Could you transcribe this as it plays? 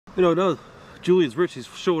You know, no, Julian's rich. He's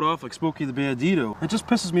showed off like Smokey the Bandito. It just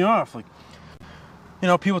pisses me off. Like, you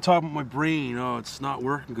know, people talk about my brain. Oh, it's not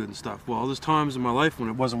working good and stuff. Well, there's times in my life when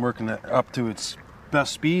it wasn't working up to its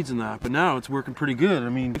best speeds and that, but now it's working pretty good. I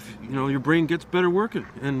mean, you know, your brain gets better working,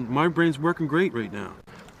 and my brain's working great right now.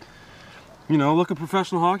 You know, look at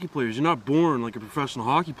professional hockey players. You're not born like a professional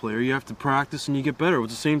hockey player. You have to practice and you get better.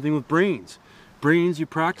 It's the same thing with brains. Brains, you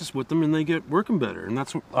practice with them and they get working better, and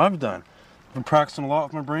that's what I've done. I've been practicing a lot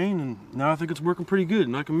with my brain, and now I think it's working pretty good,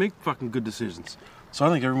 and I can make fucking good decisions. So I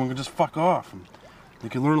think everyone can just fuck off, and they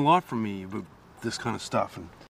can learn a lot from me about this kind of stuff. And